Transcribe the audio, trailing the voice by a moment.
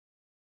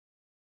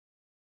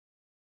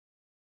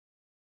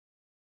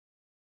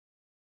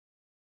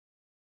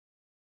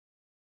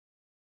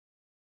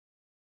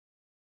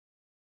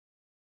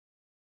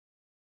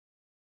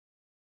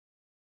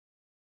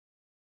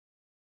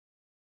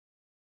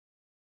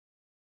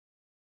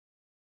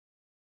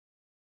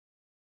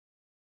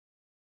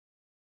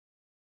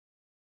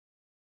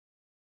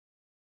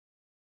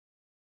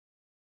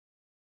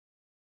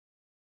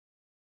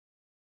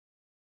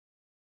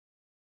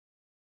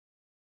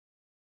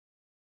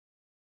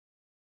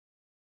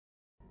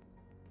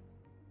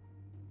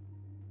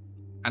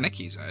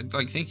Anaki's,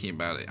 like thinking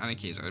about it,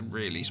 Anaki's a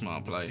really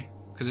smart play.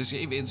 Because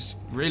it's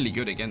really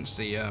good against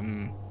the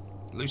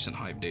Lucent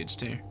hype dudes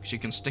too. Because you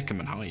can stick them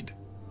and hide.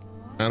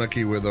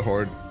 Anarchy with the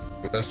horde.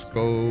 Let's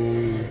go.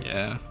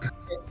 Yeah.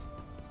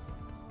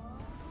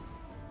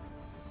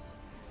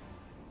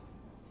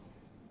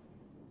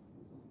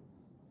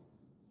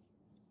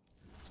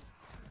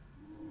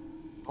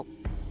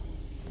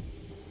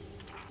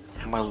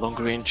 My long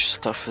range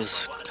stuff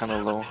is kind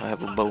of low. I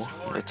have a bow.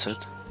 That's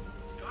it.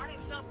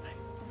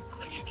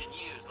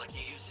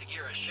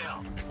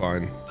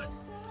 Fine.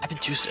 I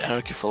haven't used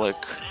Anarchy for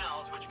like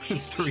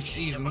 3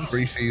 seasons.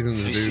 3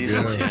 seasons, three dude.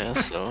 seasons, Yeah. yeah.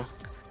 So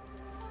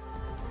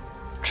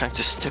trying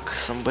to stick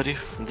somebody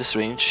from this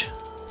range.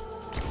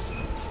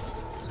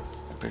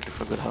 I barely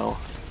forgot how.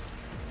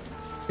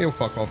 He'll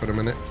fuck off in a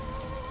minute.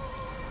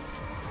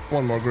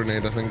 One more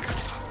grenade, I think.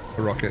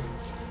 A rocket.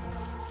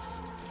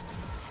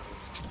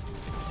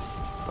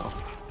 Oh.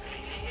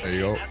 There you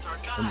go.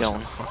 I'm Down.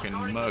 just fucking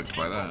murked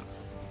by that.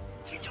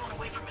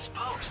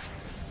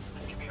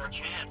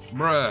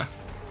 Bruh.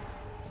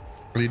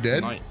 Are you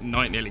dead?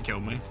 Knight nearly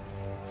killed me.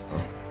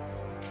 Oh.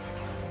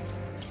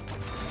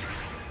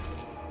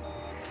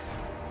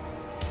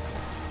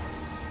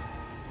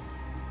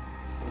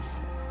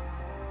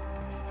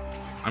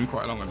 I'm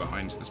quite a long way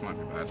behind, so this might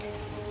be bad.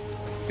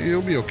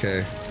 You'll be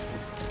okay.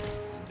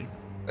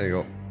 There you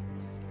go.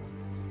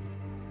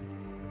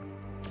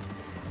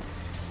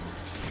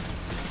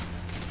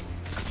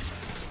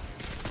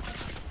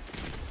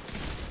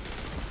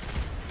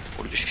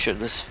 Holy shit,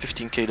 this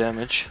 15k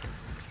damage.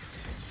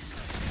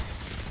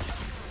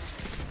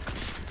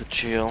 The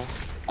jail.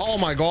 Oh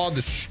my god,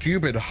 the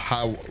stupid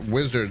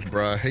wizards,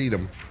 bruh. I hate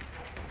them.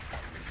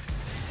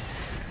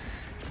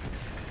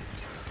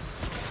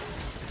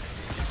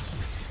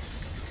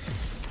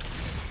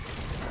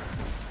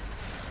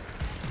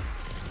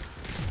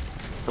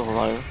 Still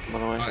alive, by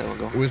the way. There we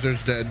go.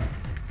 Wizard's dead.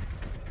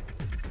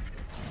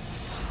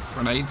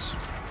 Grenades.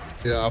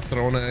 Yeah, I've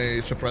thrown a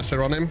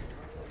suppressor on him.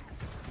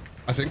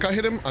 I think I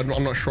hit him. I'm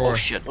not sure. Oh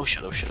shit, oh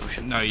shit, oh shit, oh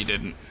shit. No, you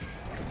didn't.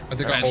 I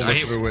think I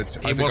overthrew it.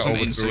 He wasn't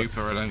in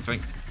super, I don't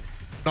think.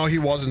 No, he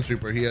was in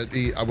super.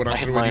 When I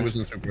threw it, he was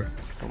in super.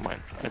 Never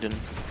mind, I didn't.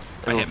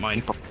 I hit mine.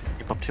 He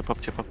popped.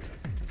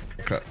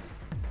 Okay.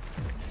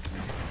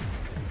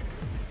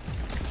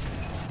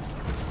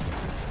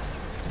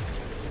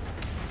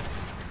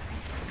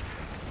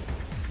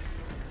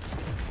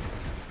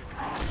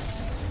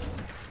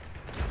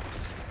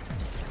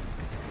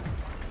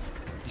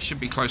 He should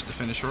be close to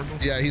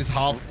finisherable. Yeah, he's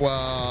half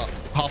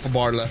a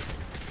bar left.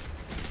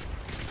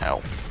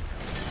 Ow.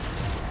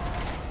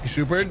 He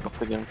supered.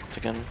 Popped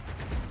again.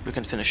 We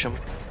can finish him.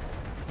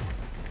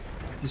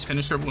 He's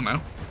finisherable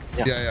now.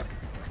 Yeah.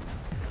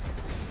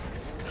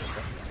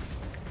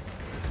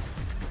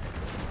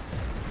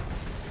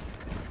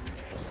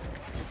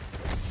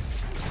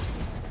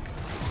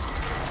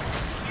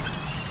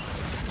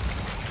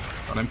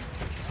 Got him.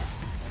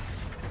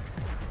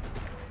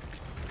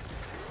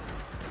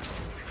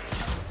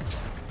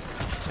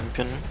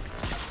 Champion.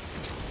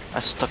 I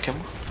stuck him.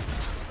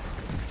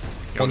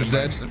 One's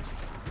dead.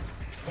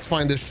 That's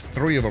fine. There's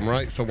 3 of them,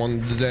 right? So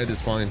one's dead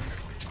is fine.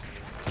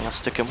 I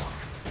stick him.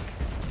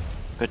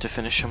 Better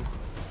finish him.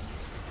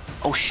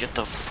 Oh shit,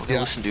 the fucking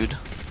listen, dude.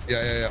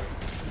 Yeah.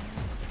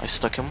 I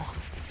stuck him.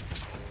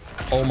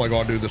 Oh my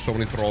god, dude, there's so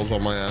many thralls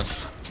on my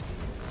ass.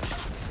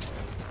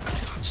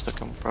 Stuck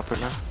him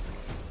properly.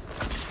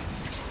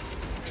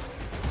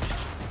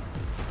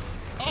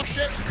 Oh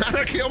shit!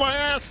 Anarchy on my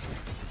ass!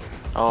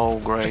 Oh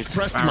great.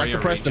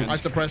 I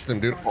suppressed him,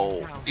 dude.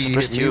 Oh, he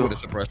hit me with a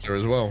suppressor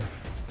as well.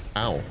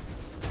 Ow.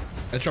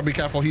 Headshot, be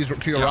careful, he's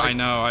to your right. I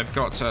know, I've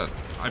got to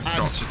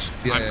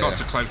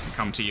cloak and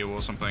come to you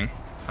or something.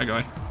 Hi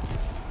guy.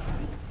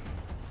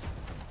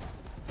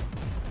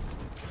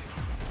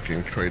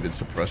 Fucking traded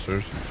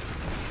suppressors.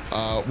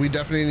 We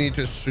definitely need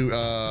to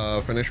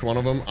finish one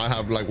of them. I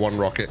have like 1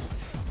 rocket.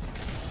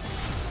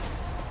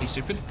 He's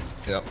stupid?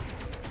 Yep.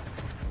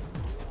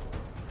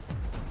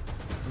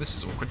 This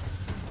is awkward.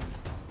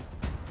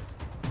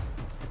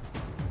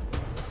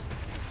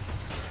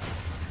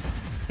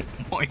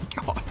 Oh my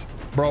god.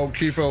 Bro,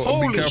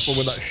 Kifo, be careful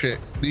with that shit.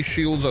 These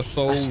shields are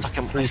so I stuck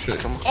him.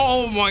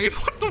 Oh my,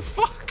 what the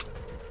fuck?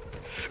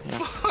 Yeah.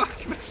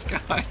 Fuck this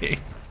guy.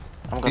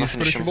 I'm gonna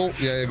finish him.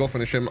 Yeah, go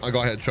finish him. I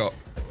got a headshot.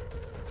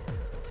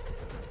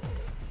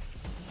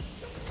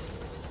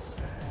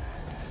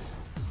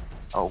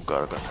 Oh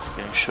god, I'm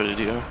getting shredded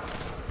here.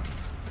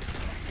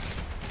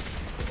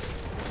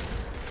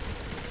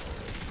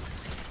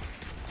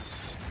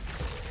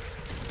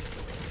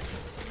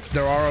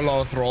 There are a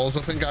lot of thralls,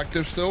 I think,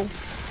 active still.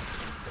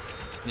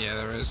 Yeah,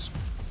 there is.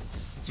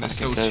 There's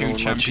Okay, still 2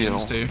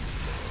 champions too.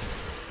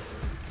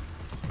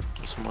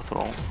 Some more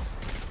thrall.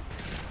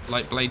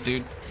 Lightblade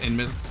dude in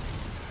mid.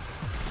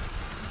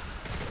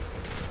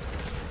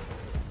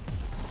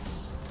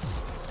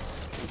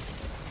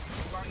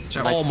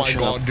 Oh my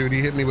god, dude,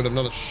 he hit me with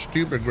another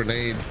stupid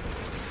grenade.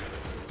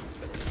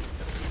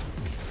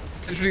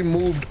 Literally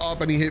moved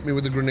up and he hit me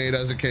with the grenade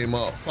as it came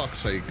up. Fuck's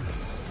sake.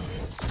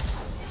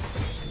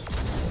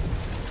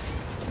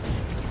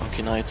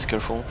 Anarchy Knights,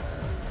 careful.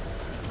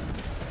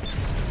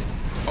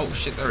 Oh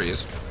shit, there he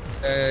is.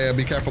 Yeah,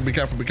 be careful, be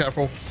careful, be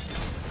careful.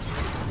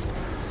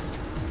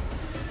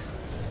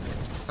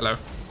 Hello.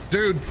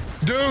 Dude,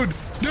 dude,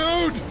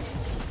 dude!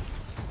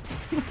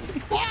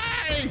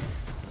 Why?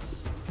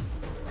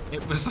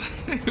 It was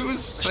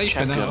safe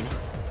champion.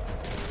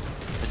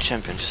 enough. The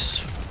champion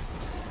just...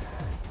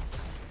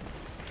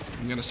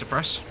 I'm gonna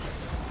suppress.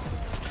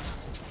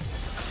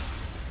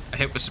 I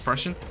hit with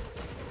suppression.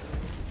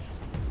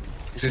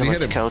 He's Did he gonna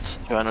hit kick out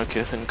the Anarchy,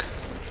 I think.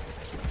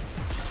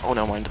 Oh,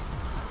 never mind.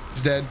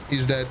 He's dead,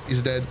 he's dead,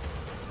 he's dead.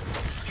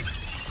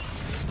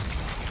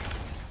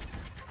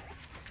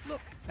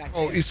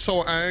 Oh, he's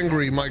so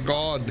angry, my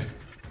god.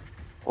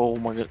 Oh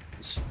my god,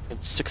 it's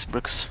 6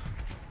 bricks.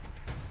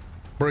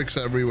 Bricks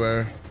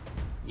everywhere.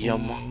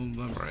 Yum.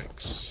 All the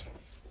bricks.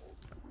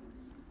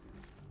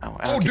 Oh,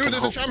 Oh, dude,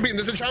 there's a champion,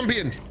 there's a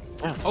champion.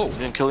 Yeah. Oh, you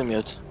didn't kill him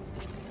yet.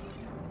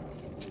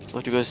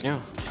 Thought you guys knew.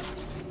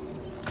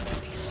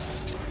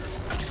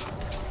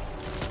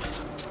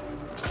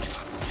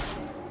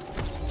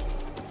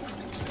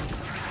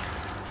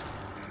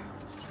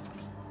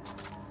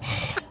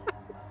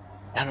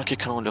 Anarchy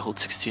can only hold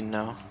 16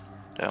 now.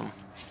 Damn.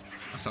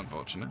 That's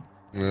unfortunate.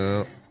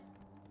 Yeah.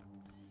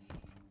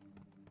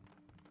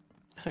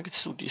 I think it's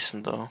still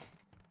decent though.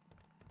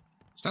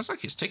 Sounds like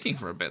he's ticking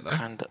for a bit though.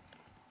 And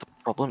the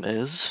problem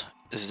is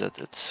that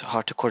it's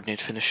hard to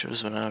coordinate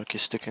finishers when Anarchy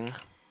is sticking.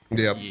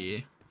 Yep. Yeah.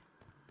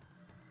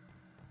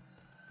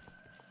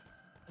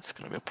 It's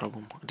gonna be a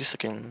problem. At least I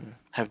can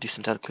have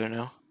decent ad clear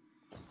now.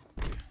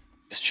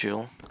 Just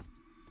chill.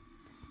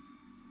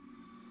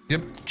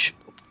 Yep.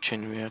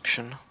 Chain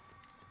reaction.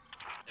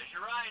 There's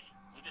your ride.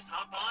 You just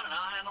hop on and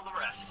I'll handle the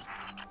rest.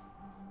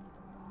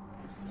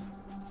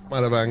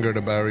 Might have angered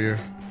a barrier.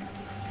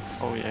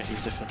 Oh yeah,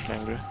 he's definitely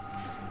angry.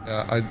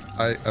 Yeah,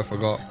 I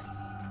forgot.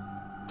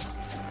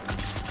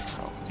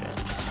 Oh, okay.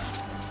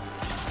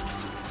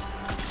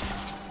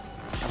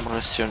 I'm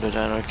gonna steer the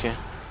Anarchy.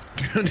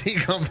 Dude, he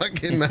got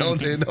fucking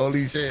melted,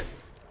 holy shit.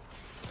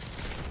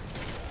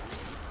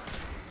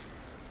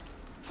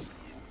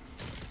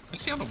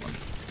 What's the other one?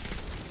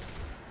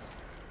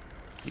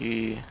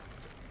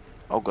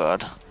 Oh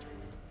god.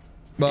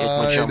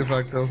 Bye, jump. de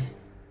facto.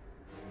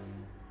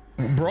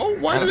 Bro,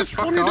 why Where did the it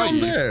throw fuck me are down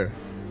you? there?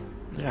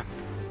 Yeah.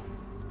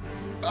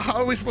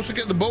 How are we supposed to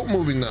get the boat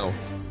moving now?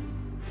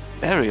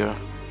 Barrier.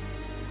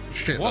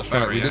 Shit, What that's right,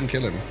 we barrier? didn't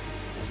kill him.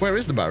 Where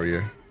is the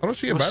barrier? I don't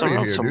see a He was barrier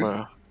around here,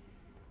 somewhere.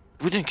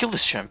 We didn't kill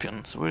this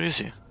champion, so where is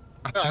he? dude.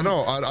 Yeah, I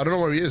know, I don't know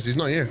where he is, he's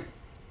not here.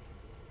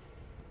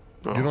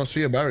 Bro. You don't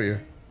see a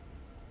barrier.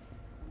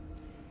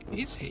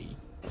 Is he?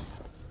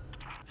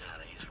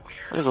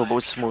 There you go,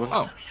 boat's moving.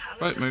 Oh,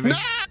 right, moving. Nah,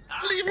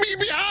 leave me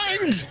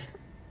behind!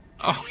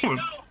 Oh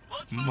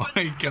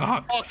my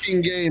god.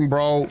 Fucking game,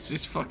 bro. This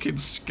is fucking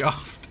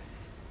scuffed.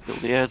 Kill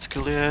the ads,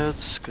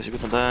 cause you're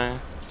gonna die.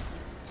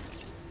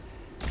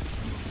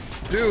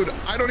 Dude,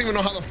 I don't even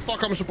know how the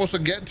fuck I'm supposed to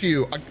get to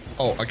you.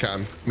 I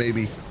can,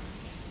 maybe.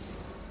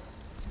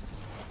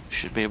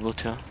 Should be able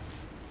to.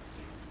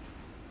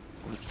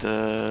 With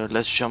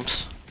less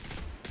jumps.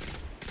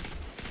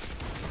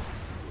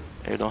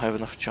 You don't have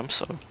enough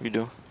jumps, or you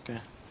do? Okay.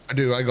 I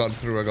do, I got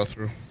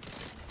through.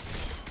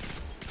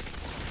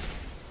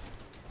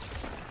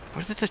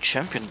 Where did the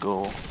champion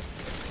go?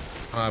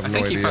 I have I no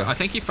think idea. I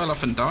think he fell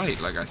off and died.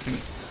 Like I think.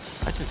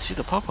 I didn't see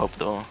the pop-up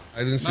though.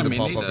 I didn't see No, the me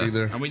pop-up neither.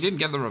 either. And we didn't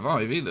get the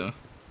revive either.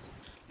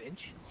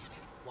 Finch,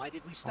 why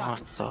did we stop?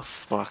 What the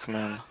fuck,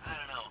 man? I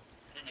don't know.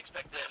 I didn't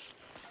expect this.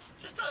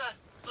 Just a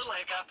little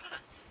hiccup.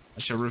 I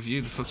shall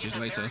review the footage Get that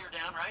later. barrier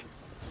down, right?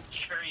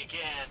 Sure you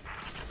can.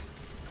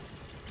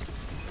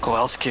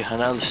 Kowalski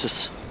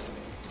analysis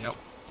Yep.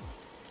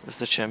 is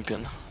the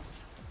champion.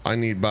 I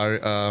need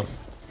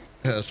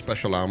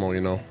special ammo,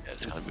 you know. Yeah,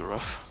 it's gonna be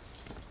rough.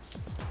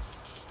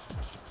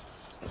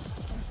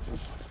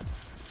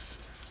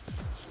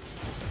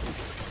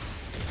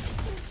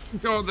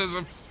 God, there's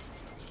a.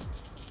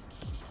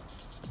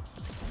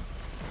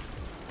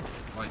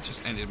 I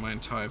just ended my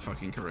entire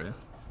fucking career.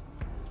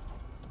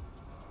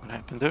 What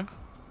happened there?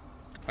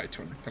 Wait,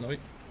 can I?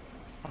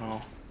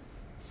 Oh.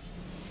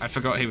 I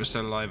forgot he was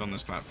still alive on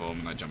this platform,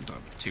 and I jumped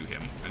up to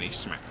him, and he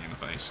smacked me in the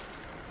face.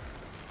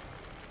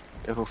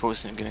 Yeah, who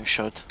wasn't getting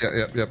shot?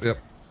 Yep.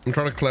 I'm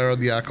trying to clear out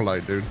the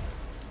acolyte, dude.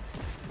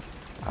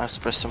 I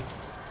suppressed him.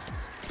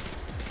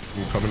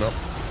 I'm coming up.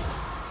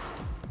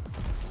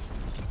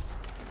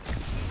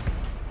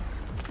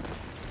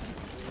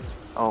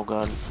 Oh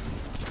god.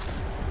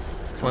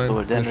 Fine.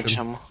 Lower damage finish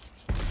him. him.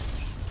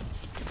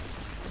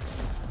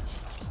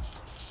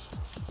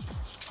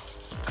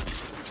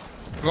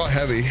 Got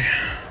heavy.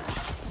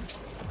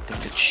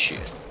 Didn't get shit.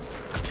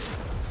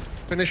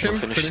 Finish him.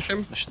 Finish Finish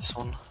him. Finish this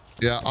one.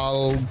 Yeah,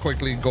 I'll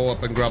quickly go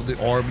up and grab the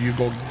orb. You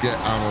go get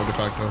ammo de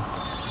facto.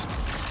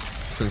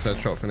 Since that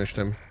shot finished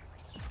him.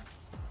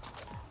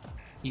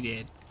 He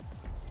did.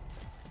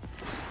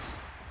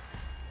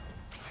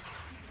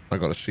 I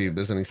gotta see if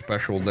there's any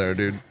special there,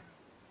 dude.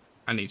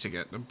 I need to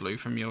get the blue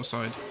from your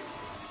side.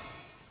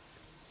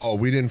 Oh,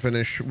 we didn't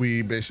finish.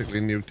 We basically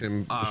nuked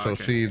him. So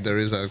okay. see if there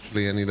is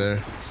actually any there.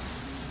 Hey,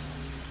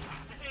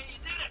 you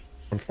did it!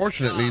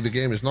 Unfortunately, the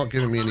game is not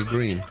giving me any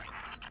green.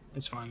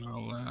 It's fine.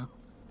 I'll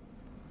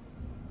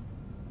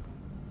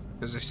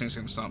because this thing's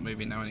gonna start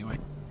moving now anyway.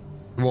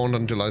 It won't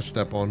until I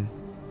step on.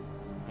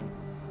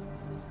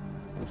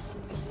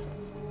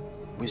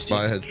 Where's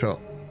Buy a the headshot.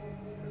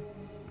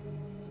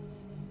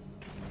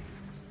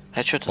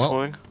 headshot is Well,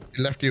 moving? It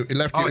left you. It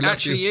left you. Oh, It it left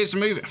actually you. is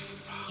moving.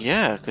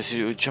 Yeah, because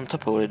you jumped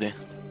up already.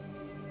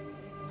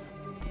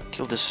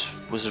 Kill this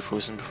wizard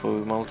frozen before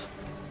we melt.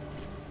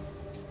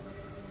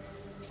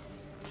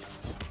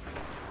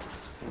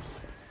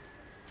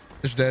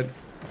 It's dead.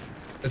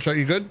 Headshot,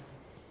 you good?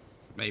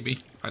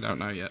 Maybe. I don't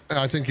know yet.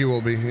 I think you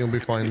will be. You'll be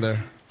fine there.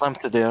 Come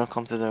to there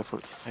for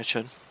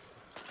headshot.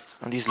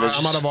 On these ledges.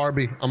 I'm out of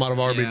RB. I'm out of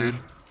RB, Yeah. dude.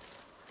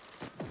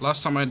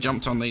 Last time I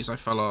jumped on these, I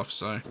fell off,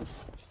 so...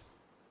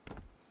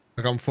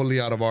 Like, I'm fully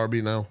out of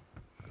RB now.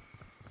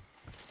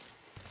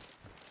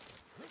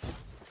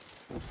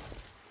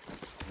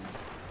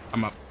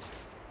 I'm up.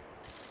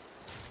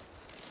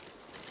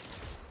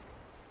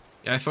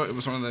 Yeah, I thought it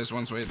was one of those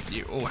ones where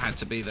you all had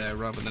to be there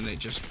rather than it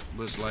just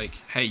was like,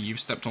 hey, you've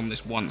stepped on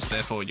this once,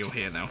 therefore you're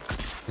here now.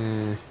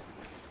 Hmm.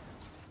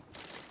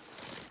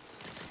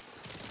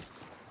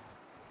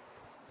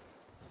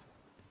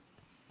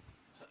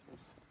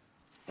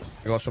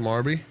 I got some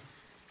RB.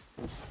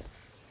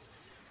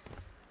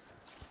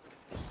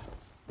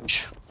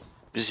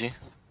 Busy.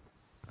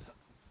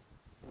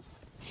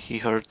 He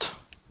hurt.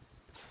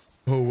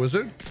 Who was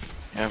it?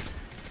 Yeah.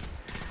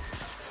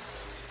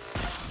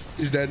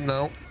 He's dead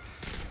now.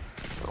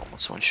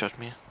 Almost one shot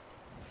me.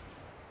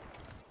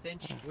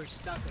 Finch, we're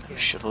stuck again.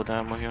 Shitload of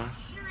ammo here.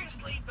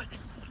 Seriously, but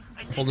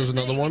I Oh, there's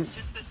another one. It's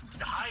just this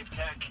hive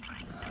tech.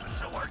 It's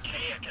so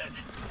archaic.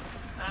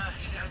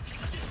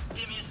 Just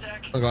give me a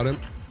sec. I got him.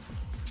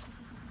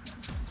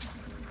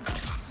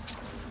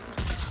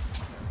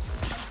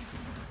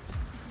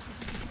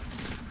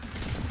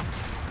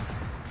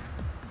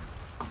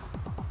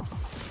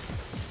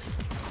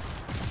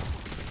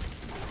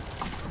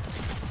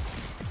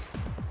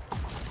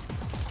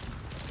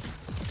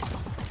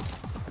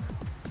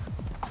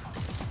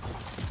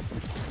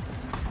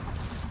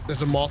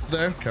 There's a moth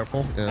there.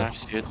 Careful. Yeah. I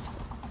see it.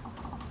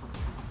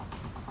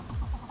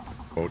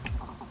 Boat.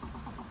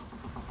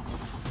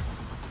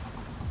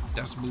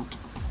 Das Boot.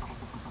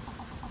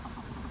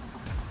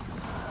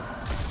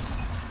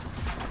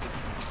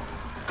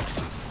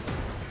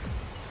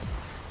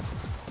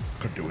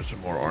 Could do with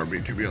some more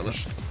RB, to be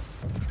honest.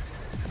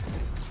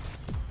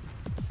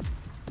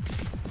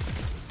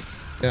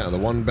 Yeah, the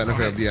one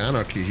benefit of the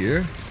anarchy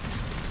here.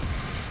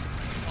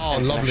 Oh,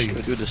 lovely.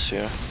 Actually do this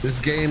here. This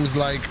game's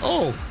like,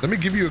 oh, let me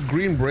give you a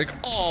green brick.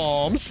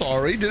 Oh, I'm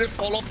sorry. Did it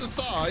fall off the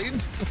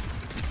side?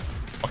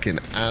 Fucking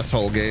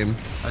asshole game.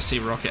 I see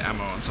rocket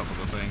ammo on top of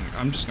the thing.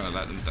 I'm just gonna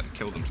let them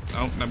kill them.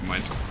 Oh, never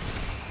mind.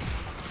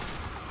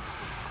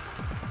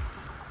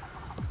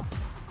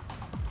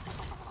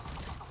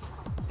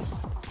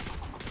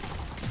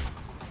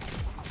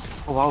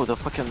 Oh wow, the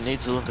fucking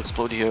nades don't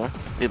explode here.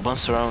 They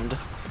bounce around.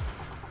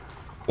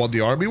 What, the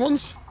RB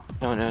ones?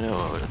 No, no,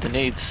 no. The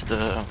nades,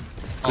 the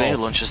grenade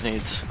launches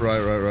nades.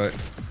 Right.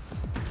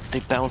 They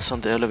bounce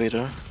on the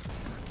elevator.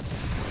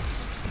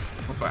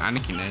 What about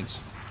Anarchy nades?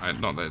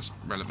 Not that it's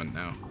relevant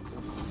now.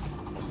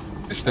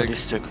 No, they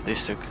stick. They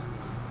stick.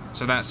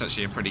 So that's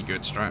actually a pretty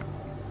good strat.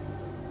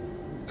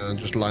 And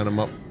just line them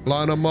up.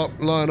 Line them up.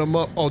 Line them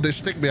up. Oh, they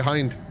stick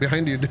behind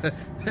you.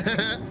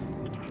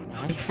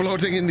 It's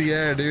floating in the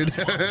air, dude.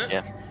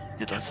 Yeah,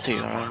 they don't stay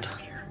around.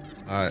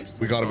 Alright,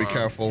 we gotta be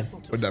careful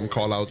with them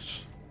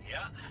callouts.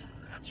 Yeah,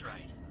 that's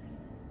right.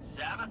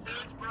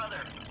 Sabathoon's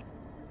brother.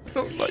 I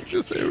don't like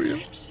this area.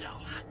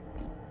 Himself.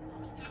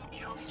 Those two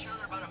killed each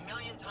other about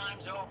 1,000,000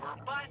 times over,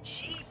 but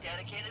she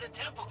dedicated a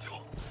temple to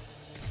him.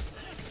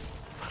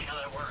 Funny how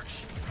that works.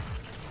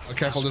 Oh,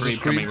 careful, there's a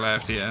Scream coming scream.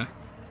 left, yeah.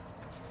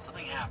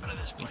 Something happened to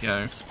this place. Go.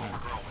 It's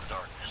overgrown with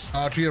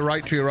darkness. To your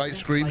right,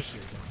 screams.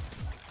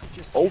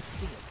 Oh.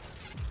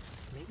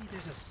 Maybe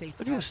there's a safe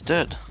But he was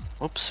dead.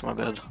 Oops, my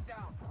bad.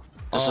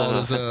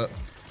 Oh,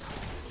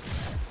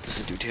 There's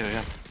a dude here,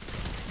 yeah.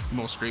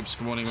 More screams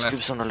warning left.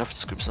 Scoops on the left,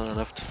 scoops on the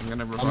left. I'm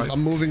gonna revive.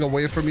 I'm moving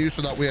away from you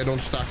so that way I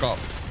don't stack up.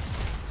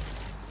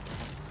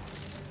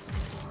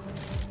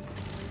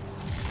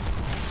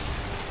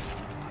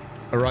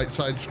 A right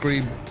side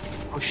scream.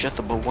 Oh shit,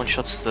 the bow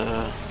one-shots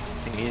the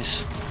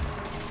thingies.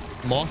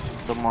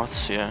 Moth. The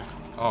moths, yeah.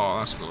 Oh,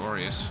 that's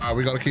glorious. Alright,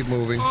 we gotta keep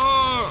moving.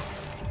 Oh!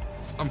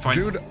 I'm fine.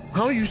 Dude,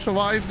 how you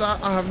survived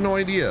that? I have no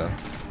idea.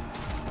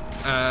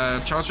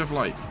 Charge with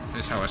light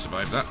is how I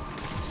survived that.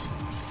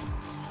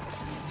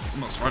 I'm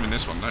not surviving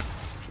this one though.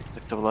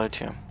 Detective light,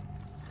 yeah.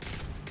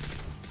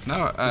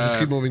 No, Just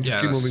keep moving, just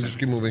yeah, keep that's moving, the just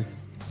keep moving.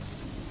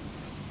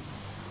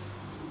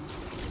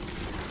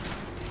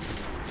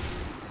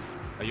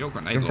 Your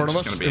grenade In front of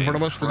launch is us, gonna be in front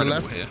of us, to the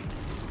incredible left. Here.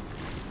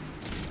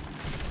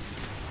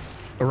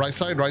 The right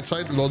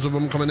side, loads of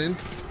them coming in.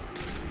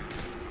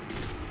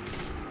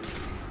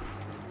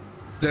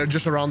 They're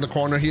just around the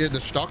corner here, they're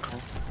stuck.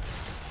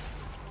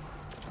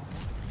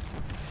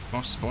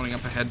 Moss spawning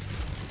up ahead.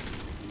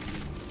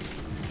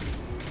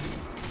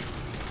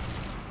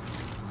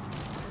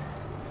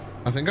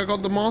 I think I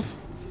got the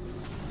moth.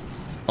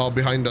 Oh,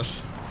 behind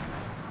us.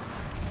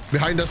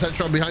 Behind us,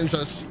 headshot behind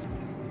us.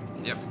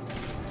 Yep.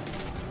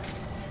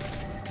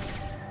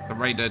 The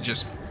raider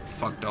just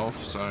fucked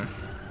off, so.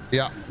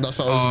 Yeah, that's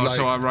what I was like.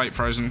 So our right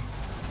frozen.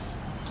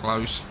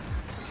 Close.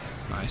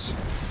 Nice.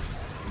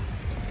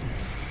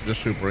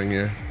 Just supering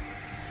here.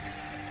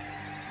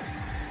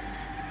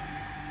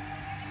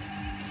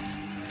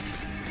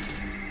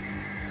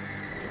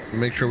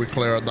 Make sure we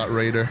clear out that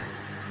raider.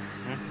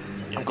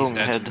 Yeah, I'm going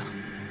ahead.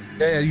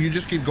 Yeah, you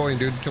just keep going,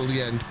 dude, till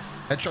the end.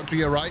 Headshot to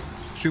your right.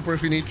 Super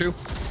if you need to.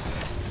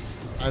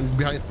 And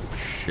behind.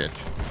 Shit.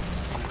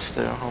 Almost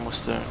there,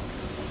 almost there.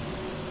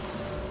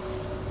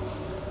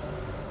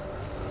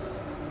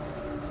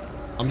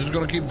 I'm just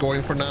gonna keep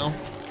going for now.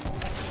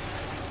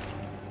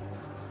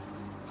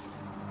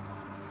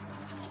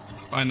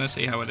 Fine, let's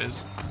see how it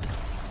is.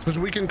 Because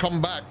we can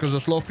come back, because the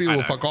slow feed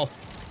will fuck off.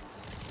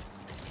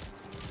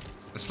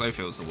 The slow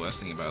field's the worst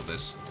thing about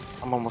this.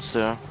 I'm almost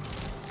there.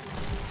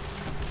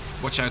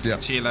 Watch out,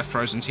 to your left,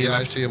 frozen, to your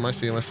left. I see him, I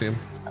see him, I see him.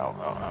 Ow,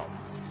 ow, ow.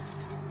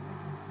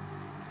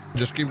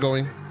 Just keep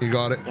going. You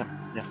got it.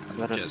 Yeah, I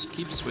got it. Just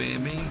keep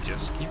swimming,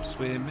 just keep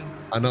swimming.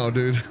 I know,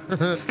 dude.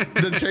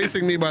 They're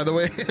chasing me, by the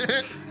way.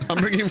 I'm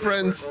bringing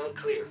friends.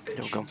 Here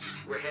we go.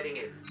 We're heading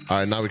in. All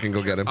right, now we can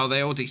go get him. Oh,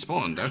 they all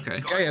despawned,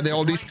 okay. Yeah, they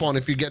all despawn.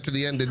 If you get to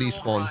the end, they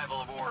despawn.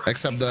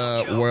 Except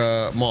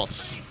the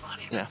moths.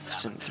 Yeah,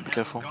 just need to be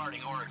careful.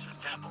 Guarding Oryx's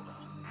temple, though.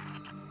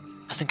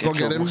 I think Go I get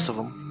killed him. most of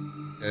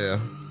them. Yeah.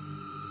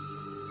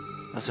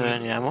 Is there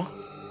any ammo?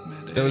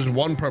 There was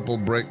one purple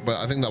brick, but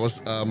I think that was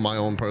my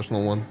own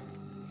personal one.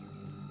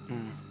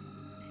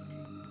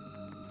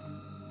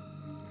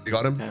 You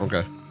got him? Yeah.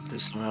 Okay.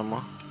 There's no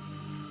ammo.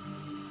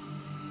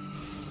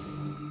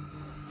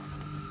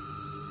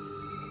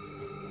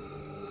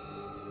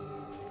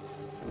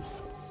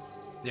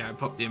 Yeah, I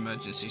popped the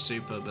emergency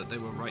super, but they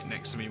were right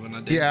next to me when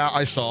I did. Yeah,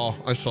 I saw.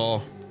 It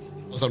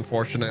was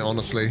unfortunate,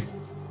 honestly.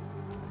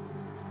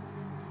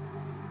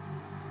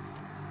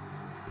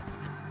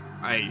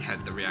 I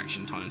had the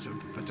reaction times for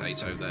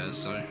potato there,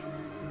 so.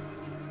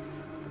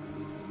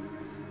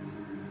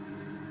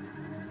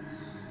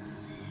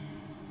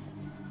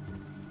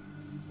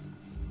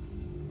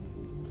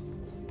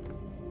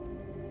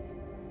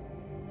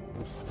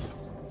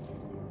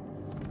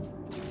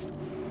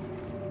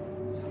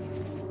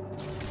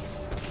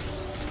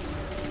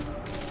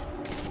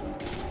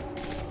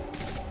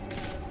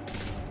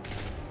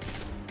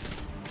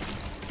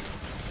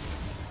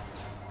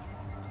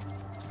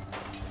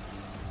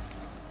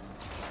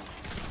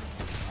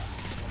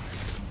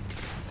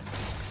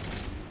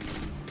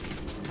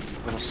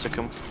 I'm gonna stick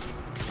him.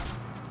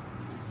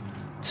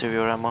 To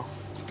your ammo.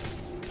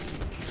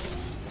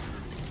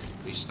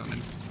 Please stun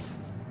him.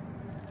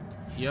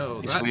 Yo,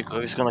 He's that. weak. Oh,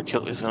 he's gonna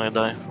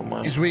die from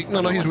my. He's weak.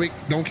 No, he's weak.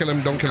 Don't kill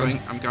him. Don't kill him.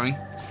 I'm going.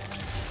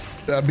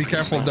 Be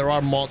careful. There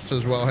are moths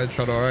as well.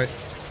 Headshot, all right?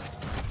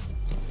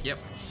 Yep.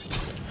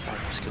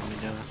 He's killing me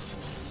now.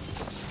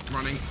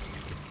 Running.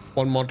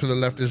 One mod to the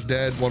left is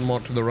dead. One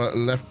mod to the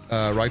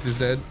right is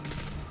dead.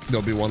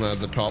 There'll be one at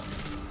the top.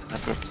 I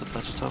grabbed it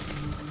at the top.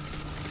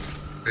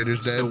 It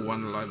is dead. Still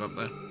one alive up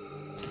there.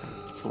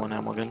 Full on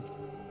ammo again.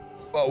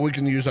 Well, we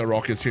can use our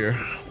rockets here.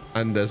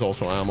 And there's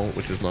also ammo,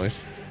 which is nice.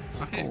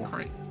 Oh, hey,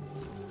 great.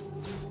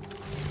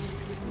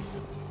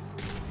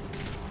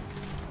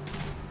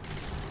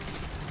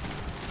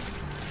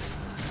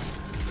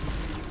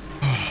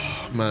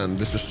 Man,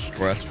 this is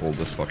stressful,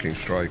 this fucking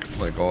strike.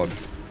 My god.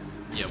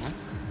 Yep.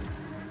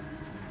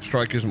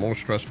 Strike is more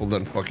stressful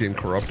than fucking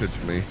corrupted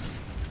to me.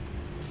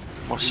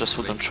 More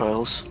stressful than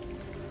trials.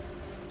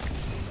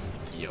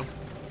 Yep.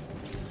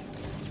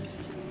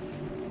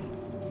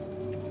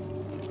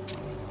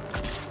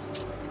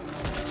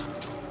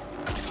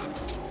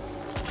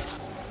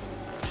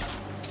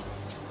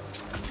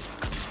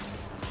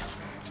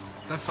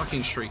 That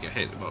fucking streak of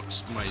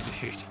hitbox, my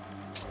dude.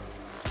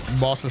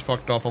 Boss is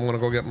fucked off. I'm gonna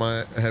go get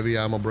my heavy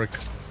ammo brick.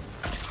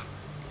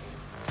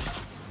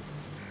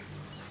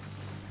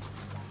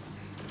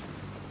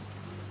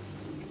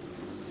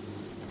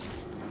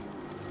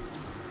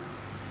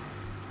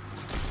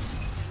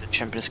 The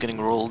champion is getting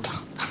rolled.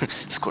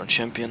 Scorn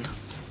champion.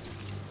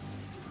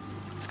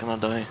 It's gonna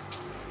die.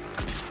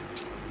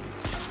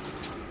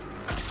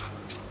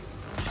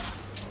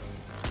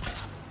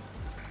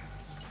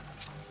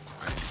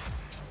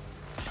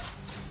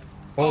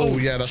 Oh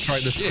yeah, that's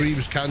right. The shit.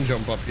 screams can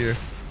jump up here.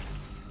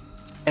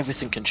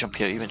 Everything can jump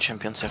here, even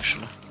champions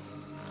actually.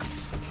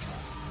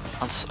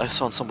 I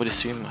saw on somebody's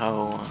stream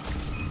how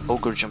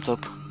Ogre jumped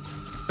up.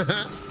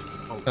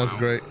 Oh, That's wow.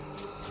 great.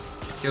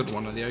 Killed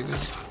one of the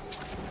ogres.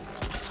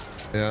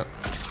 Yeah.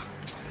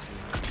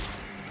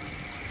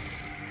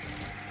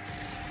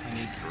 I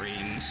need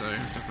green, so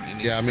definitely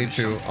need Yeah, to me finish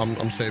too. some.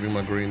 I'm saving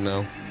my green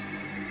now.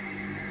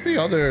 The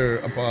other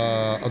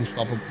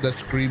unstoppable. There's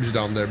screams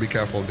down there. Be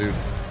careful, dude.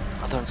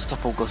 Other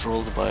unstoppable got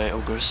rolled by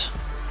ogres.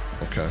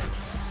 Okay.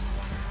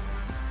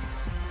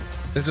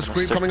 There's a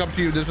scream coming up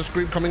to you. There's a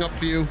scream coming up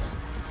to you.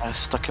 I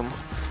stuck him.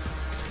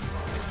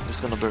 He's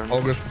gonna burn.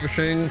 Ogre's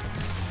pushing.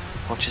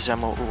 Watch his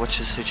ammo. Watch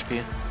his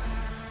HP.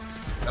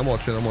 I'm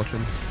watching. I'm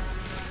watching.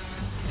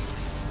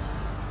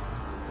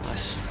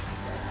 Nice.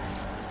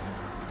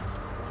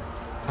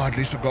 Oh, at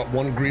least I've got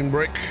one green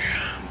brick.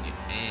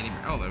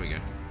 Oh, there we go.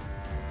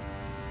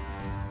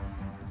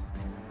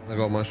 I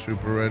got my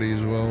super ready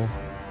as well.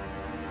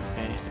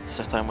 Okay, it's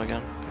that time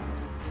again.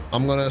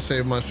 I'm gonna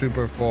save my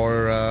super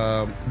for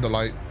the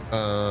light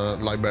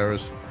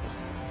bearers.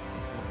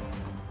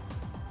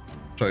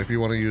 So if you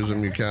want to use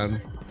them, you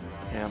can.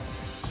 Yeah.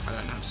 I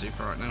don't have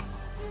super right now.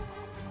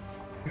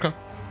 Okay.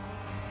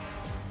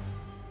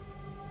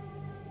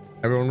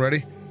 Everyone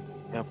ready?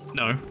 Yep.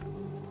 No.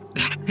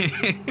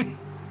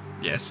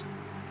 Yes.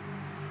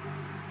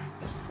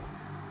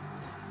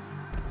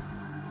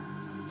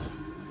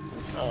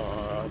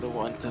 I don't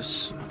want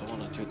this. I don't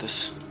want to do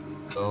this.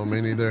 Oh, me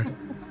neither.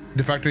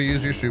 De facto,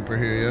 use your super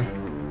here, yeah?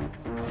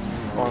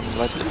 On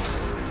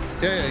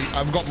Lightblade? Yeah,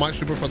 I've got my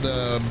super for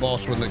the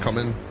boss when they come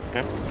in.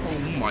 Yeah.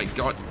 Oh my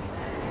god.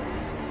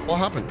 What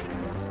happened?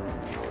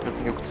 Got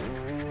nuked.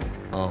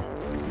 Oh.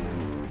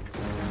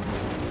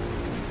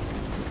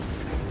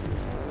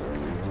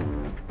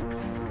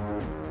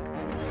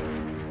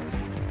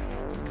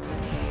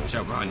 Watch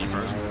out behind you,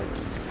 Frozen.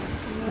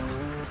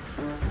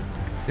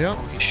 Yeah.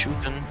 Oh, he's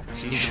shooting.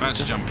 He's about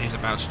to jump. He's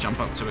about to jump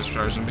up to his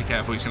Frozen. Be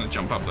careful. He's gonna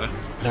jump up there.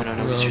 No,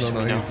 he's chasing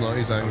me now. He's not.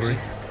 He's angry.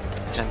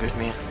 He's angry at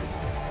me.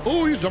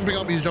 Oh, he's jumping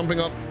up. He's jumping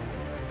up.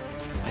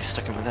 I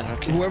stuck him with that,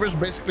 okay. Whoever's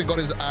basically got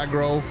his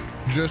aggro,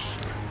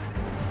 just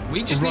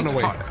We just run need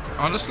away. to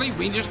honestly,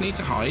 we just need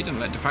to hide and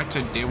let De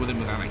facto deal with him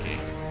with anarchy.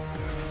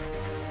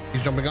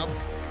 He's jumping up.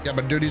 Yeah,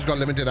 but dude, he's got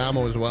limited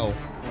ammo as well.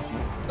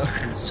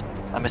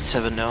 I'm at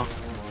 7 now.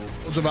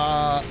 Loads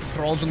of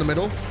thralls in the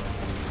middle.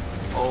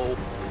 Oh.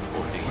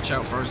 Watch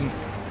out, Frozen.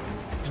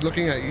 He's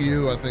looking at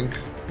you, I think.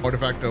 Or de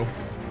facto.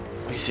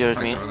 He's here at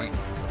me. Facto, I think.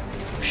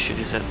 Oh shit,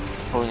 he's at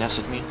pulling ass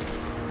at me.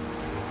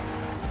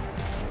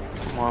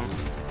 Come on.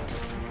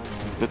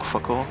 Big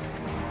fucko.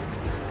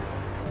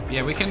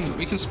 Yeah, we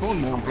can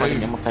spawn more I'm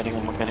blue. cutting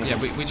him. Yeah,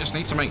 we just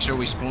need to make sure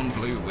we spawn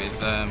blue with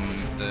the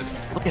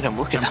Look at him,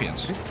 look at him.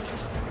 champions.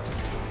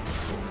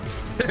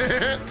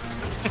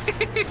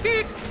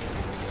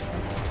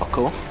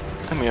 Fucko.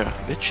 Come here,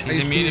 bitch. He's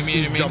immune.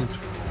 He's jumped.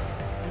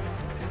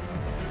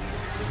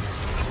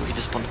 We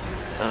just spawned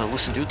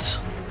loosen dudes.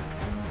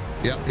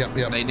 Yep.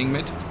 Nading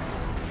mid.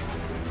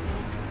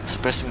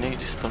 Suppressing nade,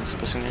 he's done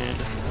suppressing nade.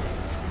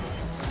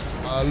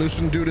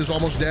 Loosen dude is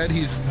almost dead.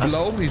 He's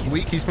low. He's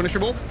weak. He's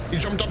finishable. He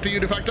jumped up to you,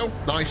 de facto.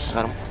 Nice.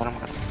 Got him.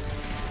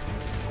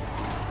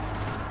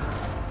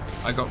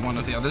 I got one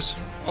of the others.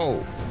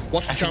 Oh,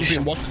 what's the I finished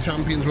champion? him. What's the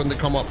champions when they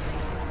come up?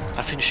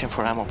 I finished him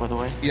for ammo, by the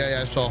way.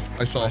 Yeah, I saw.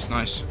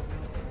 Nice.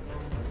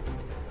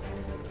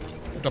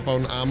 Put up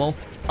on ammo.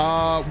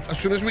 As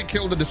soon as we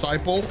kill the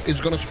disciple,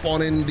 it's gonna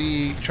spawn in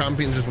the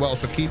champions as well.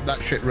 So keep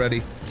that shit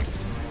ready.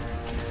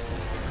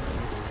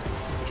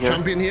 Here.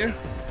 Champion here.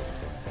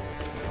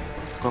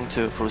 Going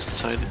to Frozen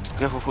side.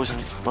 Careful, Frozen.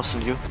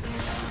 Busting you.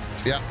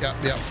 Yeah.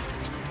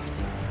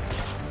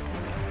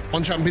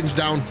 One champion's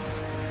down.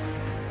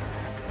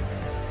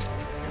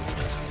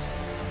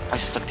 I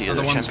stuck the Other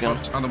other one's champion.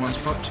 popped. Other one's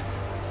popped.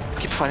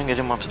 Keep fighting at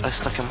him up. I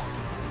stuck him.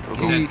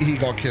 He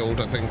got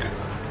killed, I think.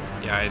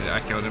 Yeah, I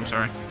killed him.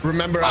 Sorry.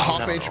 Remember, at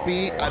half no.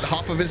 HP, at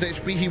half of his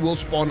HP, he will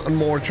spawn on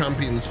more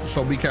champions.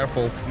 So be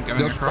careful. I'm going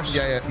They'll across.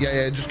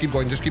 Yeah. Just keep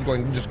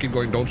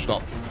going. Don't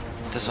stop.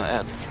 There's an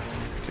ad.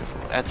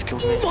 Careful. Ad's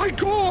killed me. Oh my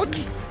god!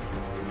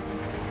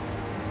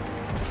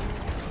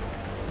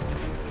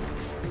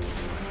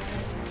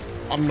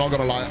 I'm not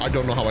gonna lie. I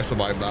don't know how I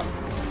survived that.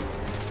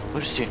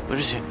 Where is he?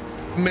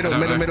 Middle. I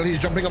don't know. He's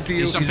jumping up to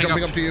you. He's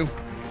jumping up to you.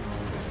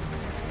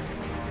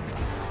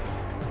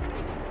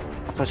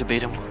 I tried to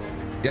bait him.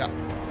 Yeah.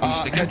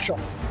 Stick him. Headshot.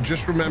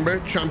 Just remember,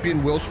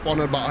 champion will spawn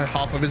at about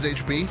half of his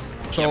HP.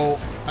 So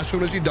as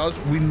soon as he does,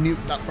 we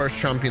nuke that first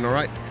champion. All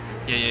right?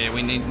 Yeah.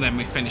 We need. Then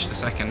we finish the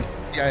second.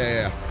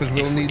 Yeah. Because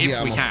we'll need the If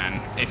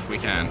ammo. If we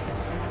can.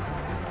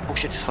 Oh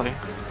shit, he's fighting.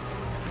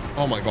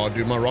 Oh my god,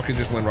 dude! My rocket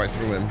just went right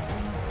through him.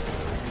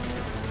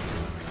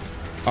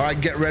 All right,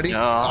 get ready.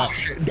 Yeah. Oh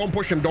shit! Don't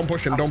push him. Don't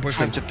push him.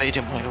 Trying to bait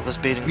him. I was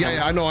baiting him.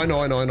 Yeah, I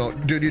know.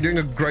 Dude, you're doing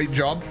a great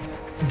job.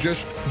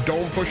 Just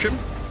don't push him.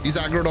 He's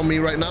aggroed on me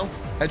right now.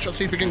 Headshot,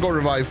 see if he can go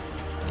revive.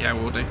 Yeah,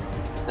 we'll do.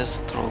 There's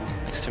a troll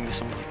next to me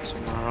somewhere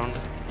around.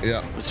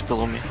 Yeah. It's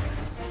below me.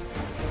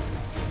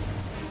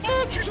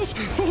 Oh, Jesus!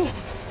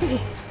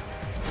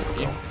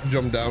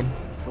 Jump down.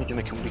 Need to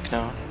make him weak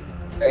now.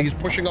 He's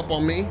pushing up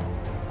on me.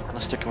 Gonna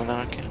stick him with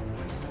anarchy.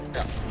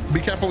 Yeah. Be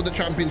careful with the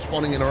champion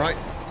spawning in, alright?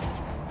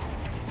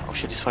 Oh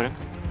shit, he's fighting.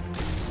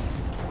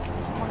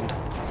 Never mind.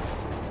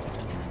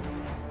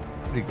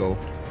 Where'd he go?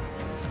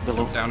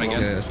 Below. Down below.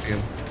 again. Yeah, I see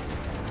him.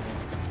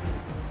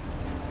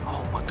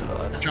 Oh my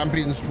god.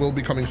 Champions will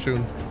be coming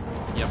soon.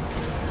 Yep.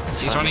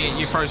 He's running at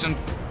you, Frozen.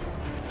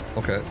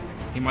 Okay.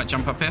 He might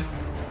jump up here.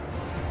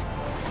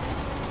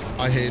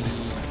 I hid.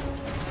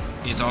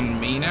 He's on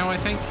me now, I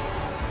think.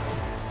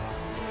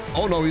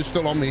 Oh no, he's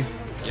still on me.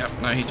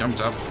 Yep, no, he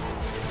jumped up.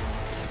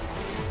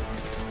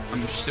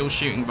 I'm still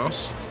shooting,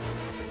 boss.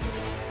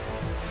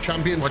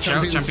 Champions, Watch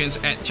out,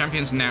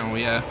 champions now,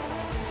 yeah.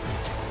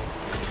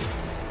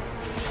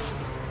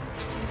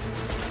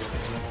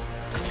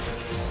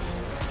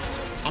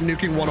 I'm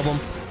nuking one of them.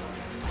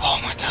 Oh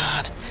my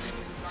god.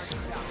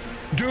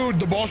 Dude,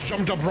 the boss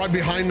jumped up right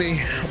behind me.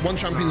 One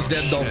champion's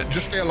dead though. shit.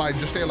 Just stay alive,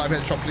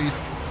 headshot please.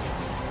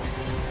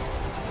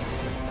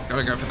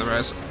 Gotta go for the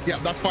res. Yeah,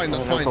 that's fine,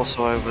 that's I don't know fine. if I'll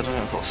survive, but I don't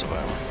know if I'll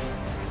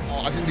survive.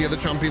 Oh, I think the other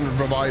champion would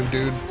revive,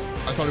 dude.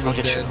 I thought it I'll was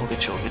get you, dead. I'll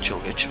get you, I'll get you,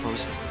 I'll get you,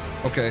 Frozen.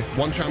 Okay,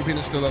 one champion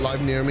is still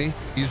alive near me.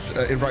 He's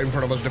right in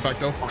front of us, de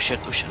facto. Oh shit,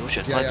 oh shit, oh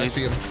shit. Yeah, I Lightblade.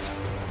 see him.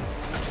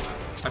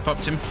 I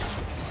popped him.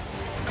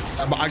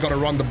 But I gotta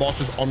run, the boss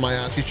is on my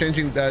ass. He's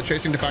chasing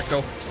de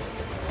facto.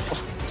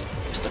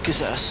 Stuck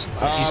his ass.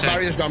 Nice.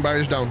 He's dead.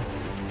 Barriers down.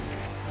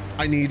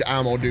 I need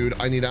ammo, dude.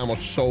 I need ammo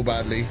so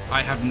badly.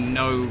 I have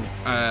no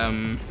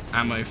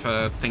ammo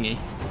for thingy.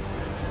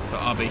 For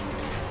RB.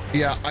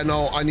 Yeah, I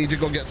know. I need to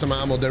go get some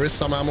ammo. There is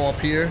some ammo up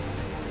here.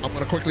 I'm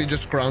gonna quickly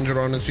just scrounge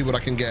around and see what I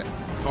can get.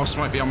 Boss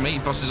might be on me.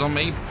 Boss is on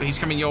me. He's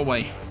coming your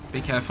way.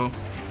 Be careful.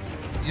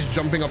 He's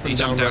jumping up He and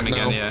down jumped down right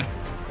again, now. yeah.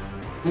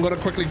 I'm gonna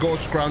quickly go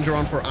scrounge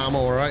around for ammo,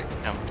 alright?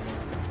 Yeah.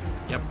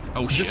 Yep.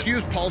 Oh Just shit.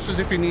 use pulses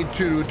if you need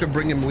to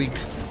bring him weak.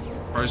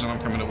 Frozen, I'm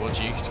coming towards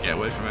you to get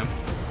away from him.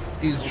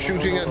 He's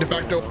shooting at de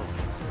facto.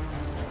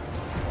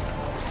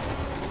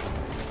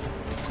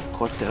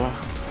 Caught there.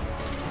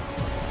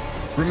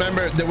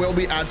 Remember, there will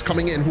be ads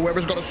coming in.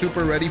 Whoever's got a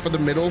super ready for the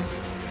middle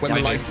when Yeah,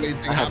 the I light do.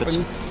 blade thing I have it.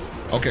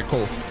 happens. Okay,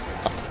 cool.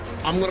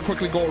 I'm gonna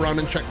quickly go around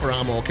and check for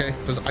ammo, okay?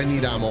 Because I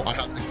need ammo. I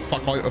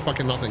have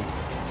fucking nothing.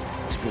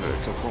 Just be very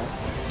careful.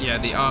 Yeah,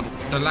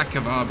 the lack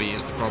of RB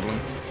is the problem.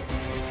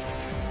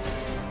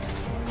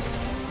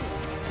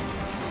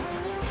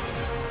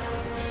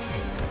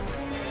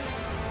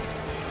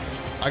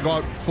 I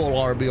got full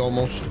RB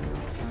almost.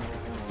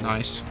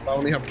 Nice. I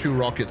only have 2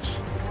 rockets.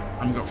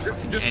 I've got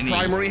fucking Just any.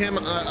 primary him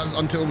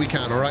until we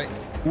can, all right?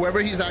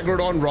 Whoever he's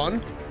aggroed on,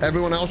 run.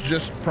 Everyone else,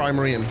 just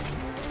primary him.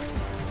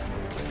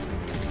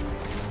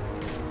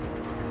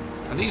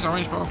 Are these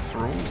orange bar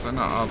thralls? They're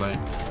not, are they?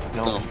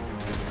 No.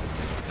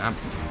 Damn.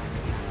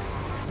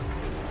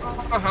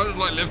 Oh, how did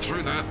I live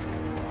through that?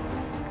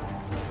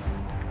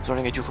 It's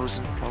running at you,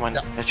 Frozen. Oh man,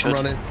 Yeah,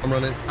 headshot. I'm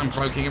running. I'm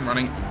cloaking and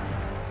running.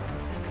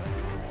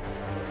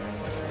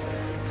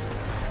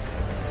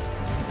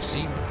 I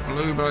see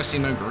blue, but I see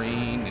no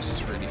green. This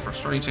is really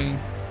frustrating.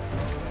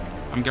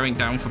 I'm going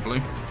down for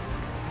blue.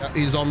 Yeah,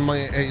 he's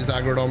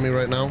aggroed on me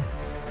right now.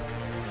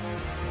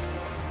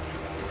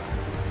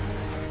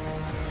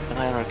 Can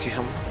I anarchy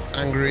him?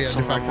 Angry at de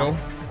Some facto.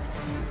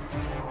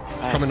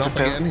 ammo. Coming up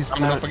Prepare. again. He's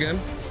coming up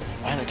again.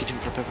 I anarchy him.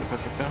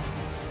 Prepare.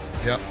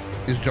 Yeah,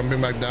 he's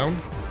jumping back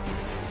down.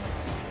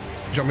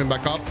 Jumping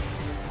back up.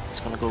 It's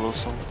gonna go low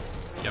soon.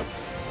 Yep.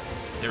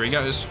 Here he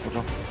goes. Hold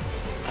on.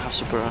 I have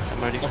super.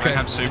 I'm ready. Okay. I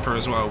have super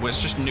as well. Let's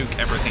just nuke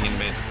everything in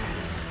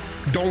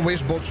mid. Don't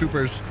waste both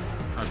supers.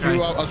 Okay.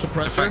 Threw out a De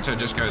suppressor. facto,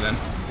 just go then.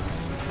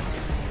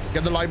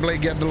 Get the light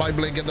blade, get the light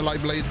blade, get the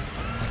light blade.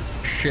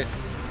 Shit.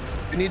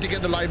 You need to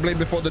get the light blade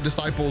before the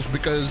disciples,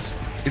 because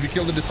if you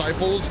kill the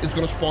disciples, it's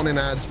gonna spawn in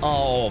ads.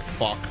 Oh,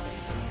 fuck.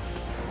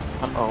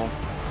 Uh-oh.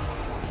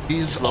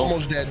 He's low.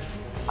 almost dead.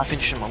 I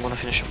finish him. I'm gonna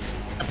finish him.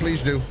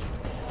 Please do.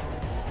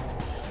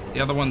 The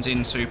other one's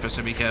in super,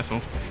 so be careful.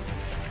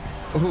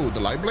 Who, the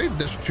light blade?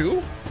 There's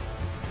 2?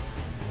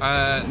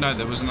 No,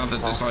 there was another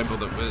disciple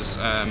that was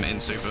in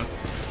super.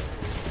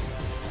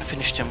 I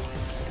finished him.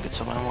 Get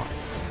some ammo.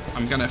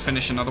 I'm gonna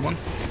finish another one.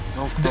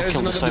 No, don't There's kill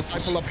another disciples.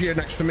 disciple up here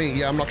next to me.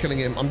 Yeah, I'm not killing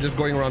him. I'm just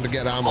going around to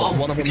get ammo. Oh,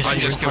 One of we them can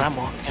finish them just for killed-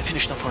 ammo. We can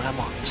finish them for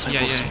ammo. Yeah,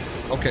 Disciples.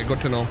 yeah. Okay,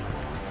 good to know.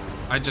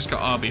 I just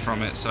got RB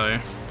from it, so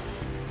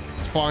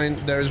It's fine.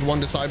 There is one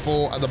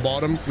disciple at the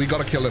bottom. We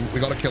gotta kill him. We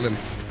gotta kill him.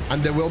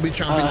 And there will be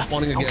champions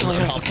spawning Don't again kill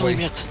him. at Don't kill him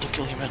halfway. yet. Don't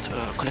kill him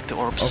yet. Collect the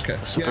orbs. Okay.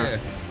 Super. Yeah, yeah.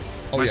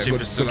 Oh My yeah, super's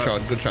good still up.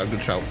 shot, good shout,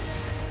 good shout.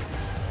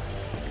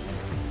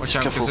 watch Just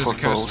out careful because there's a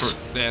for curse. trolls.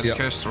 Yeah, there's Yeah. a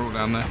curse thrall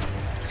down there.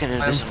 You can I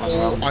am invisible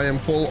full. around. I am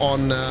full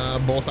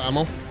on both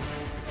ammo.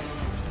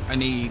 I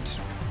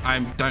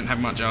don't have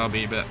much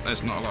RB, but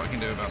there's not a lot I can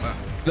do about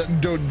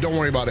that. Don't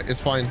worry about it.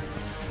 It's fine.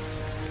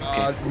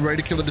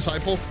 Ready to kill the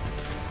disciple?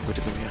 Good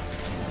to go, yeah.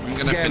 I'm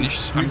gonna Again,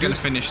 finish. we I'm gonna do-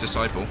 finish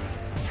disciple.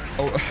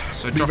 Oh,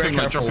 So be drop very him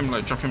low. Drop careful. him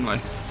low. Drop him low.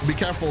 Be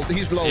careful.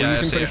 He's low. Yeah, I you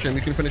can see finish it. him.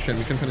 You can finish him.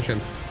 You can finish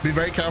him. Be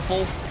very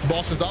careful.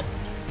 Boss is up.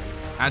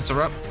 Ads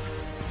are up.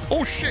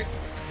 Oh shit!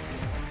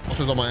 Boss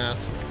is on my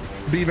ass.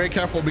 Be very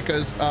careful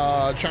because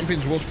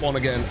champions will spawn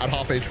again at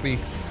half HP.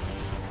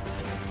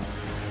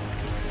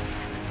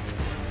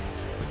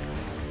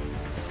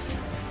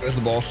 Where's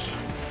the boss?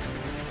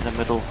 In the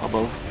middle,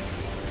 above.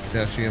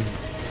 Yeah, I see him.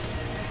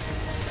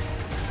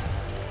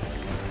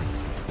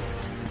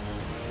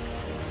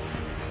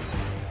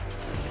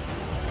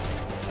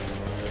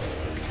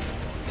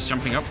 He's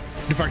jumping up.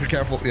 De facto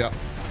careful. Yeah.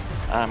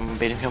 I'm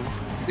baiting him.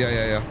 Yeah. Do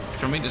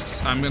you want me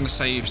to? I'm gonna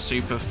save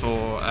super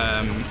for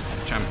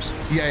champs.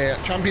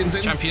 Yeah. Champions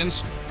in.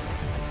 Champions.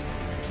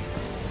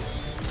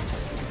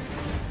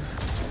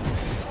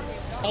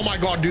 Oh my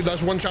god, dude,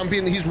 that's one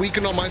champion. He's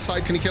weakened on my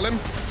side. Can you kill him?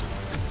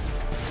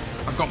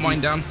 I've got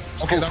mine down. Okay,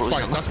 full that's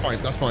frozen. fine. That's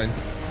fine. That's fine.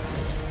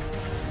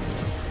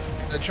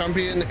 The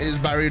champion is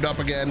buried up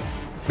again.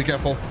 Be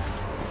careful.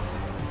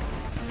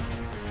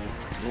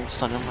 I didn't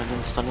stun him. I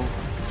didn't stun him.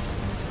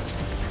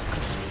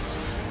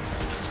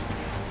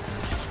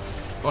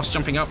 Boss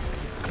jumping up.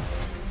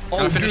 Oh,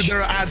 I dude, finish? there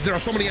are ads. There are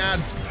so many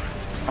ads.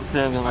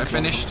 I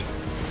finished.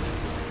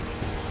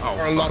 Oh,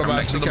 There are a lot fuck, of I'm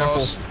ads. next to Be the careful.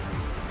 boss.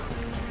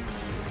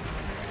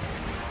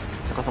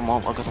 I got them all.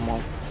 I got them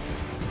all.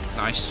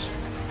 Nice.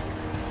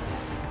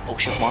 Oh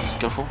shit, moth.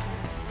 Careful.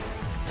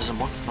 There's a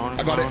moth.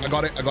 I got it. I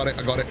got it. I got it.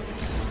 I got it.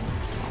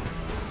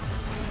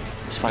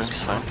 He's fine.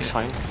 He's fine. He's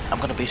fine. I'm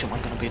gonna beat him.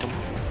 I'm gonna beat him.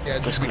 Yeah,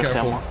 Let's just be collect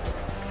careful. ammo.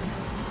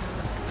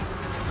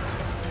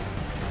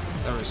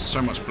 There is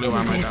so much blue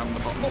ammo down the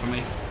bottom for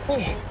me.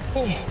 Oh,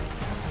 oh.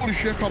 Holy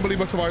shit, I can't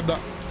believe I survived that.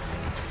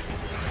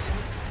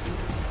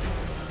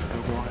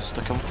 There we go. I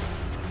stuck him.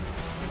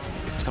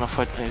 He's gonna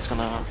fight. He's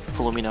gonna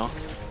follow me now.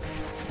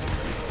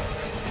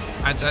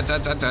 Ads.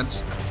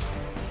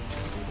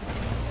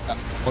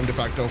 On de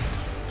facto.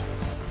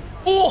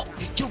 Oh!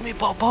 He killed me,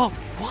 Bob.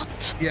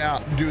 What?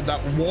 Yeah, dude, that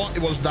what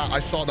was that? I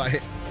saw that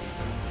hit.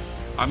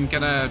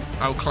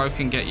 I'll cloak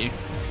and get you.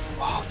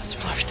 Wow, that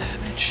splash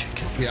damage. He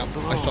killed me Yeah,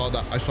 from below. I saw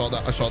that. I saw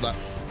that. I saw that.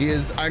 He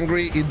is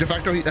angry. He, de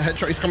facto, a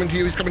headshot. He's coming to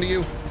you. He's coming to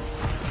you.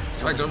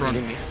 He's Right, don't run.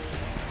 me.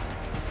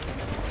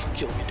 Fucking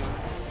kill me, dude.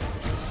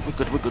 We're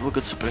good. We're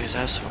good. Super his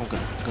ass. I'm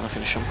gonna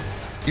finish him.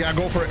 Yeah,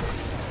 go for it.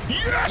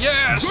 Yes!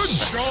 Yes!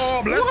 Good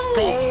job. Let's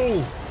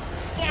go.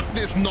 Fuck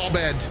this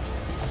knobhead.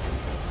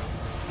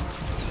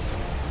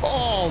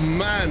 Oh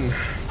man.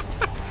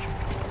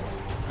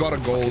 Got a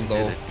gold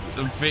though.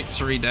 The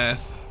victory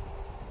death.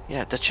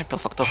 Yeah, that champion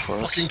fucked up for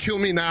us. Fucking kill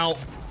me now.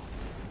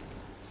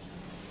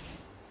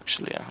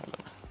 Actually, yeah. I'm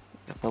gonna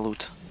get my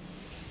loot.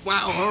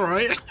 Wow,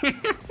 alright.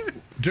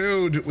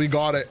 Dude, we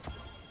got it.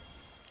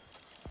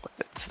 But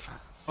that's...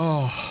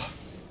 Oh,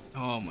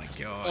 Oh my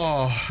god.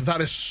 oh,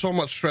 that is so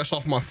much stress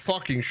off my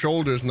fucking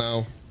shoulders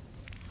now.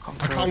 I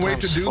Conqueror can't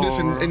wait to times do this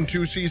four. in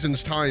 2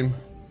 seasons time.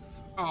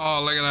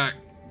 Oh, look at that.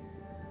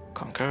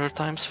 Conqueror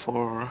times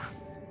 4.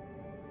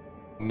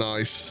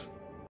 Nice.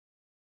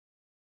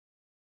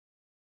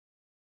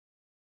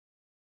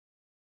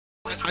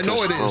 I know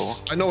it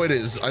is. I know it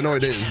is. I know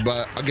it is.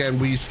 But again,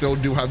 we still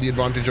do have the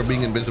advantage of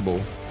being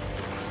invisible.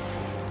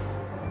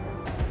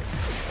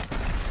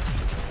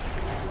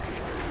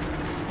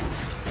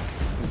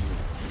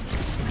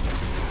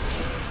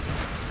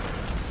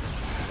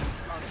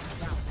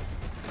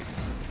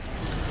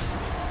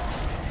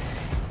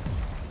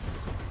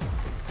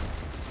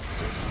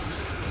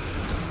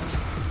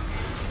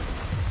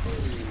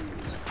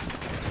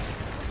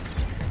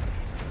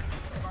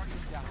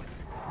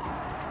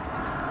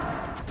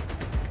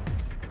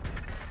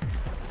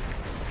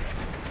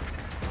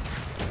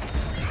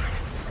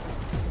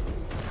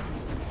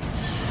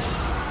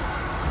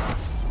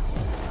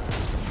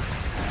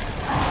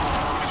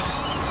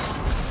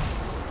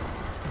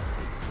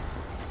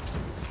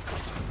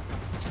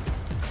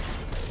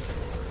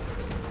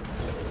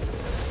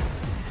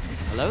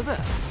 Hello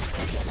there.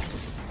 Guardian down.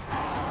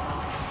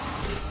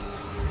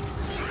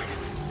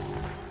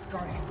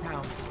 Guardian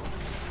down.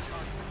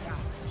 Guardian down.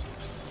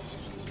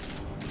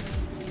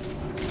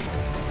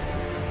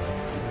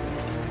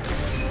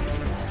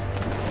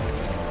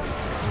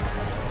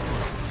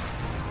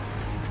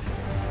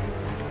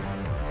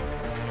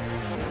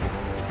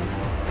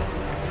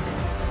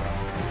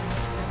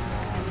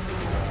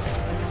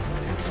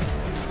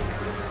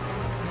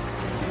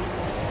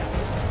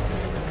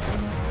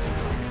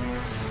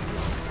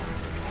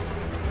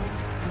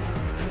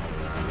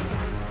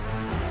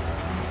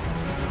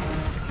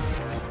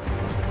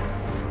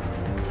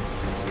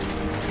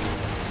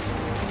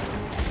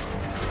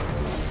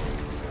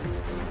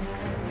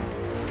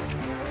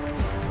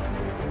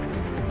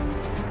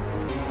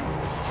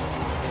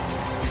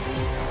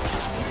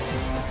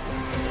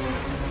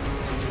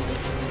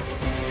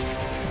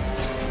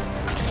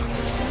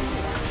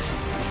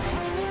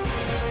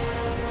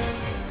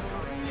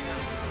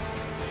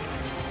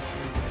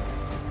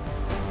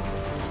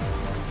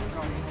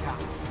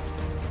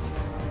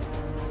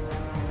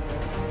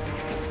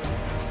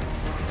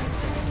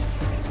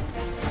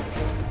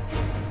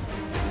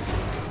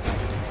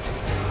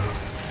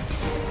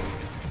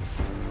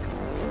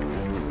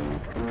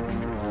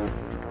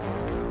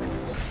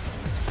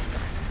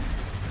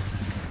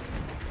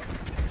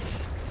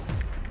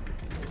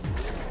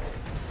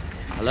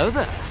 Hello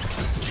there.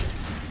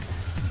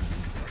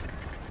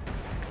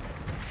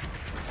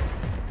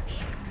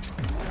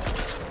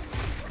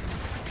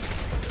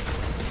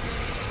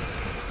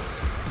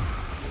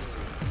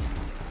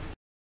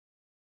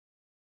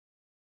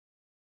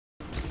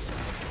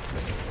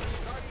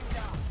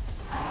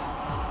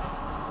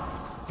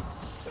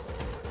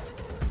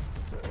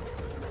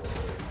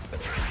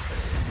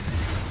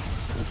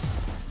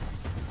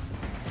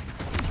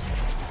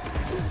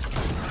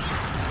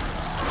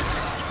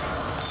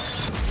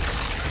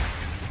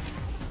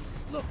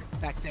 Look,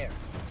 back there.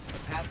 The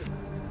path of...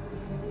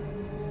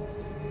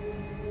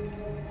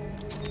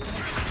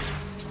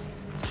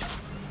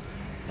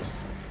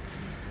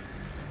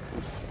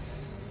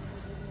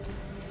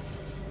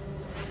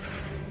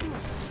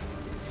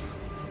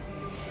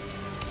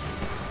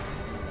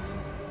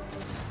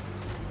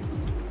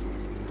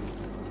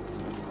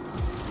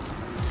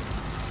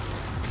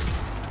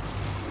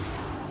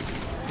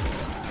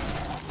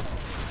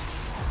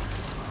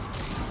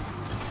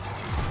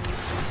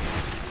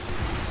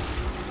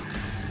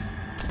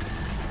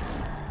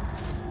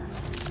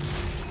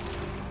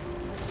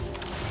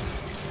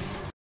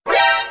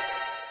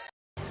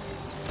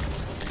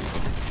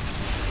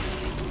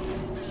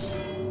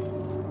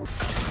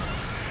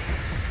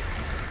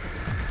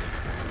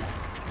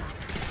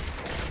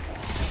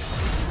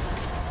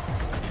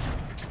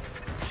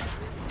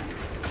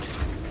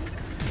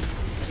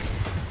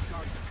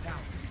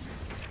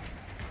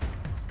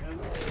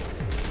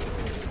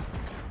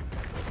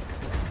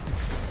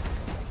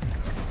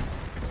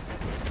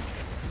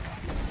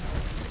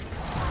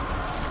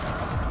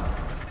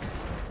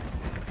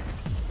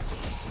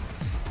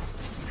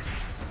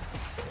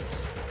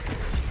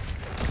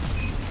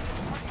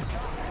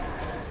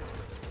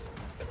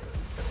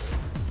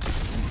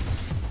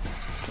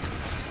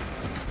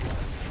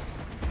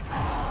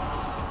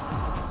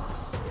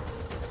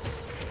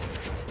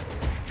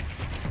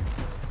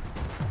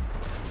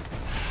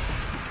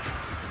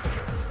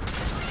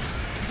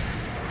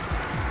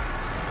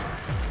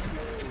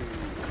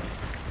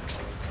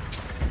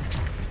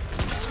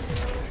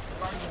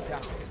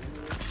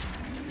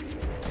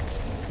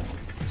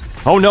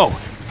 Oh no!